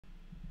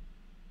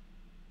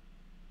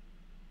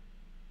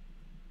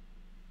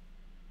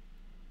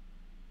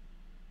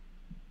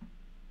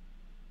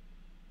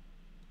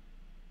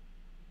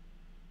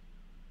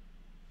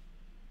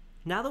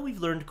Now that we've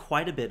learned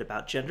quite a bit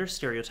about gender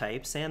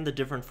stereotypes and the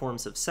different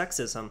forms of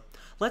sexism,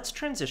 let's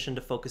transition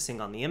to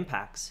focusing on the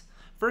impacts.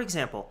 For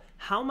example,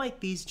 how might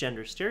these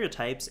gender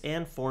stereotypes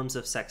and forms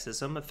of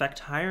sexism affect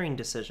hiring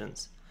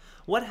decisions?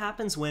 What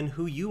happens when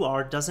who you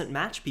are doesn't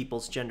match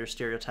people's gender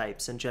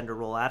stereotypes and gender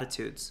role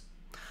attitudes?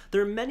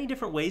 There are many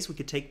different ways we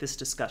could take this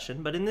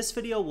discussion, but in this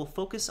video we'll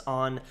focus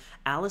on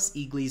Alice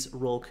Eagly's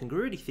role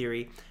congruity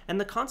theory and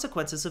the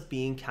consequences of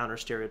being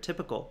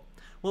counter-stereotypical.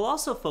 We'll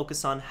also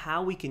focus on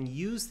how we can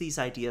use these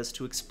ideas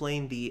to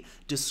explain the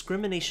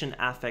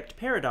discrimination-affect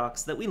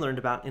paradox that we learned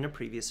about in a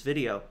previous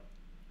video.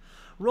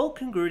 Role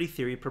congruity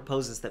theory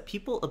proposes that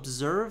people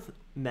observe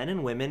men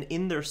and women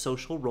in their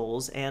social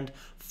roles and,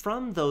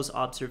 from those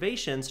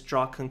observations,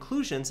 draw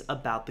conclusions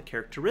about the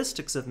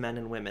characteristics of men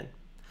and women.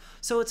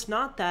 So it's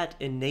not that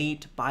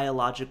innate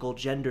biological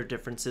gender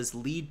differences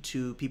lead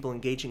to people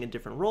engaging in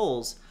different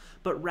roles,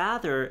 but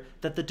rather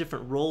that the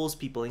different roles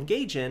people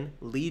engage in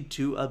lead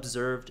to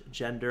observed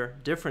gender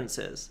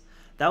differences.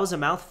 That was a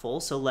mouthful,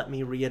 so let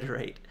me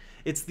reiterate.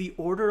 It's the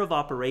order of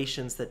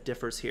operations that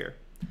differs here.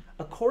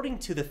 According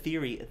to the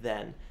theory,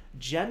 then,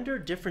 gender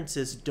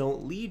differences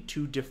don't lead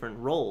to different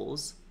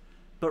roles,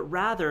 but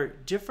rather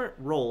different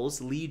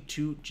roles lead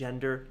to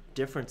gender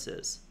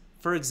differences.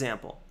 For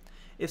example,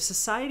 if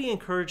society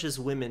encourages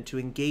women to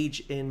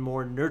engage in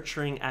more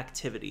nurturing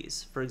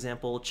activities, for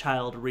example,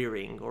 child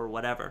rearing or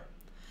whatever,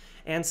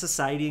 and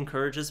society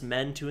encourages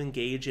men to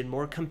engage in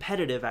more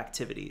competitive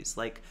activities,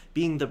 like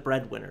being the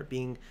breadwinner,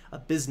 being a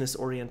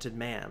business-oriented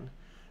man,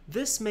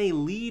 this may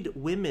lead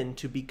women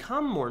to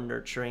become more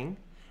nurturing,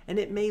 and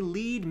it may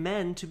lead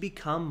men to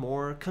become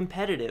more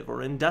competitive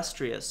or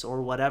industrious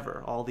or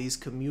whatever, all these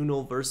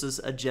communal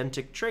versus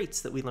agentic traits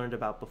that we learned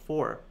about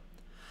before.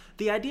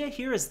 The idea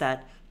here is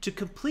that to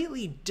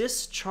completely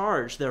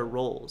discharge their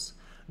roles,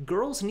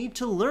 girls need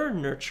to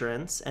learn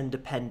nurturance and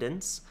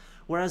dependence,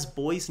 whereas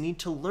boys need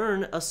to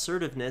learn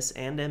assertiveness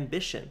and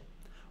ambition.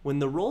 When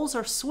the roles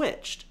are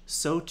switched,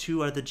 so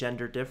too are the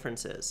gender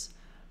differences,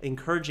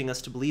 encouraging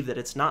us to believe that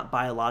it's not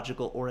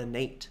biological or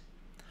innate.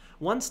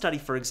 One study,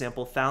 for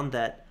example, found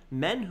that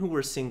men who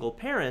were single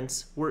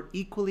parents were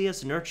equally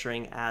as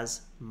nurturing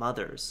as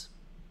mothers.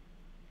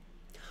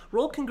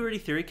 Role congruity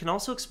theory can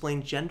also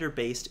explain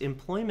gender-based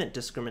employment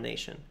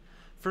discrimination.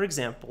 For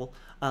example,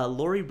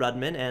 Laurie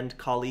Rudman and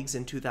colleagues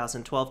in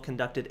 2012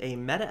 conducted a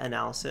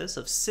meta-analysis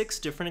of 6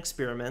 different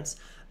experiments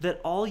that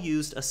all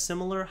used a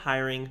similar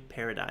hiring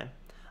paradigm,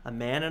 a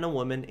man and a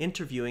woman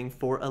interviewing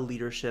for a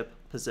leadership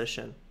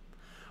position.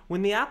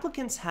 When the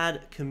applicants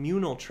had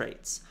communal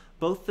traits,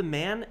 both the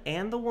man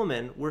and the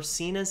woman were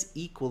seen as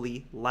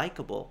equally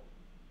likable.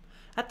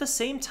 At the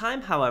same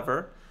time,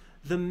 however,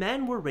 the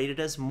men were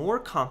rated as more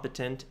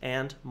competent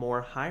and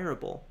more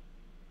hireable.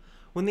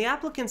 When the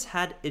applicants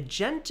had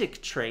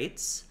agentic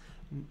traits,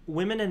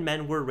 women and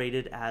men were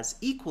rated as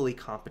equally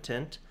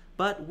competent,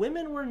 but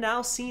women were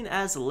now seen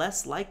as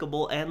less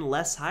likable and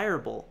less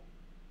hireable.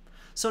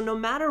 So no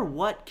matter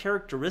what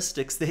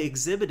characteristics they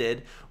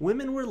exhibited,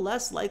 women were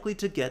less likely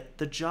to get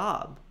the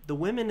job. The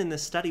women in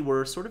this study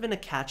were sort of in a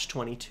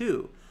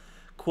catch-22.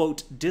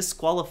 Quote,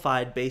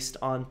 disqualified based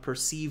on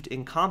perceived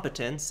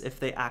incompetence if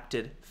they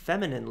acted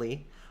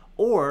femininely,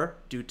 or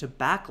due to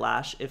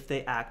backlash if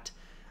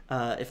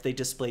they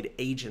displayed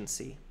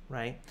agency,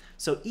 right?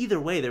 So either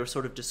way, they were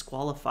sort of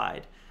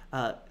disqualified.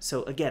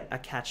 So again, a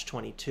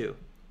catch-22.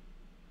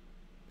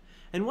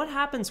 And what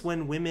happens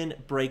when women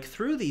break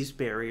through these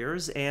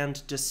barriers and,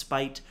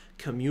 despite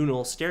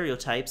communal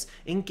stereotypes,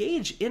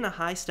 engage in a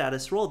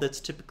high-status role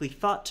that's typically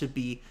thought to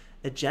be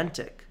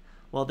agentic?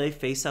 Well, they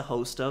face a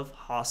host of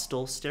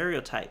hostile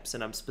stereotypes,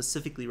 and I'm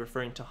specifically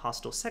referring to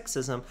hostile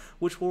sexism,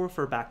 which we'll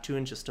refer back to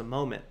in just a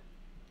moment.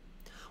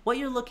 What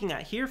you're looking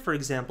at here, for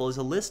example, is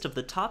a list of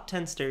the top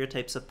 10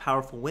 stereotypes of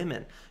powerful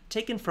women,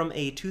 taken from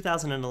a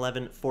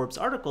 2011 Forbes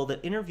article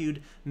that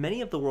interviewed many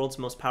of the world's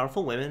most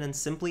powerful women and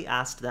simply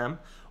asked them,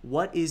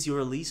 what is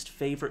your least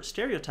favorite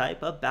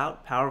stereotype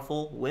about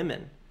powerful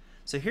women?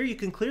 So here you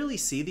can clearly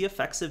see the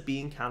effects of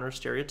being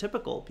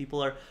counter-stereotypical.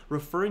 People are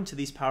referring to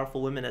these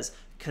powerful women as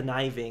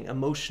conniving,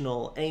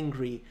 emotional,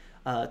 angry,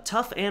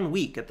 tough and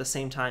weak at the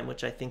same time,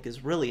 which I think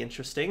is really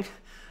interesting.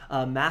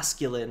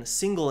 Masculine,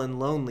 single and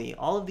lonely,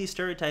 all of these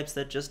stereotypes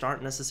that just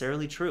aren't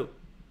necessarily true.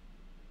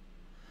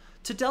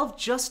 To delve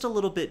just a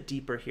little bit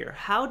deeper here,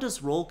 how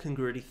does role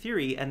congruity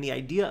theory and the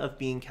idea of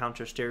being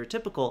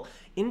counter-stereotypical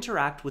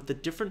interact with the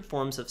different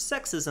forms of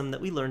sexism that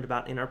we learned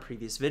about in our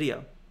previous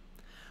video?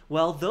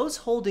 Well, those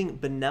holding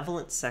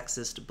benevolent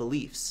sexist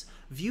beliefs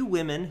view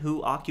women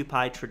who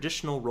occupy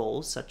traditional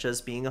roles, such as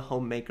being a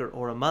homemaker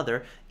or a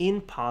mother,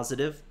 in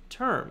positive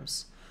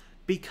terms.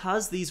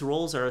 Because these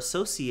roles are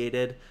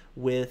associated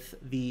with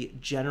the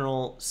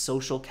general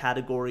social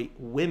category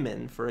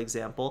women, for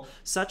example,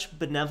 such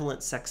benevolent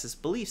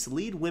sexist beliefs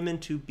lead women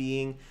to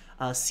being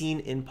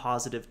seen in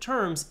positive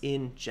terms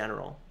in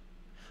general.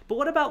 But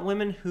what about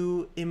women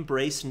who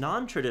embrace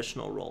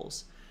non-traditional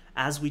roles?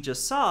 As we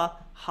just saw,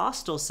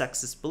 hostile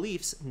sexist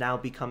beliefs now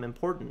become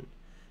important.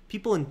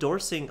 People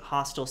endorsing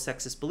hostile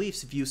sexist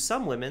beliefs view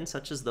some women,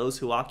 such as those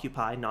who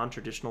occupy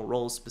non-traditional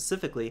roles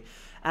specifically,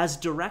 as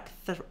direct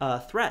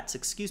threats,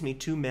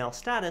 to male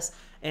status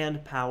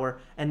and power,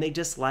 and they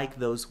dislike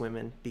those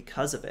women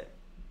because of it.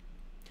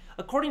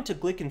 According to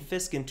Glick and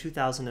Fisk in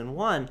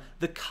 2001,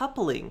 the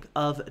coupling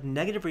of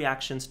negative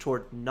reactions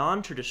toward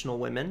non-traditional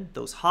women,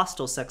 those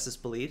hostile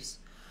sexist beliefs,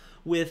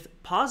 with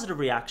positive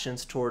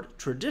reactions toward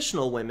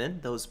traditional women,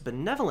 those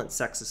benevolent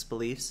sexist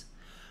beliefs,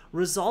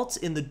 results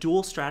in the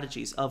dual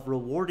strategies of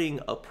rewarding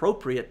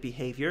appropriate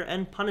behavior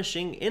and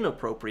punishing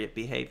inappropriate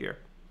behavior.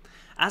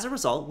 As a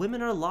result,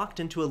 women are locked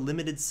into a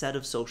limited set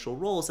of social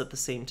roles at the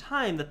same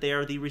time that they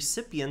are the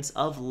recipients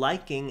of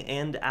liking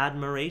and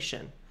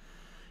admiration.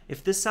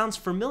 If this sounds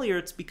familiar,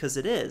 it's because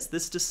it is.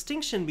 This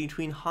distinction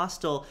between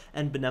hostile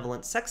and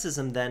benevolent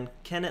sexism, then,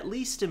 can at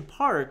least in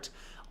part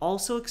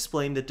also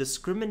explain the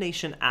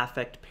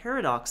discrimination-affect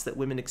paradox that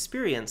women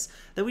experience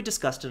that we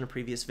discussed in a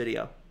previous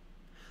video.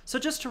 So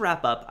just to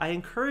wrap up, I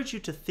encourage you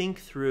to think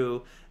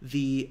through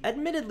the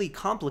admittedly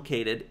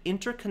complicated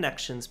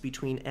interconnections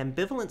between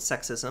ambivalent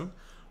sexism,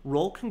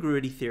 role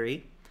congruity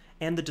theory,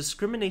 and the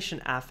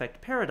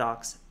discrimination-affect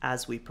paradox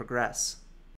as we progress.